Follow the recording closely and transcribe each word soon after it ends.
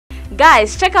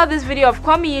Guys, check out this video of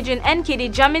Kuami Eugene and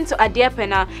Kidi jamming to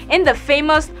Adiapena in the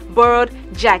famous borrowed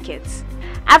jackets.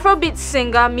 Afrobeat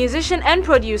singer, musician and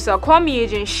producer Kuami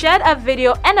Eugene shared a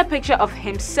video and a picture of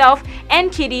himself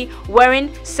and Kidi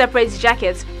wearing separate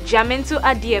jackets jamming to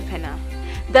Adiapena.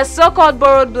 The so-called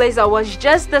borrowed blazer was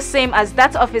just the same as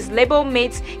that of his label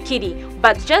mate Kidi,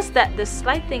 but just that the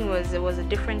slight thing was it was a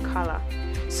different color.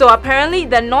 So apparently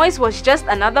the noise was just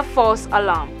another false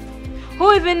alarm.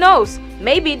 Who even knows?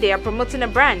 Maybe they are promoting a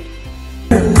brand.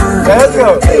 Let's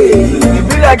go. You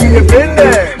feel like you've been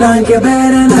there.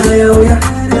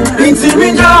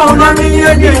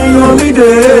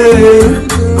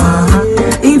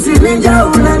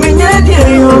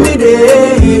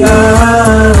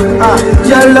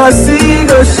 Jealousy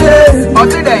go shame.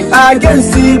 I can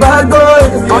see bad boy.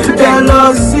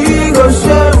 Jealousy go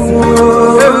shame.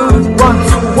 1,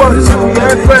 2, 1, 2.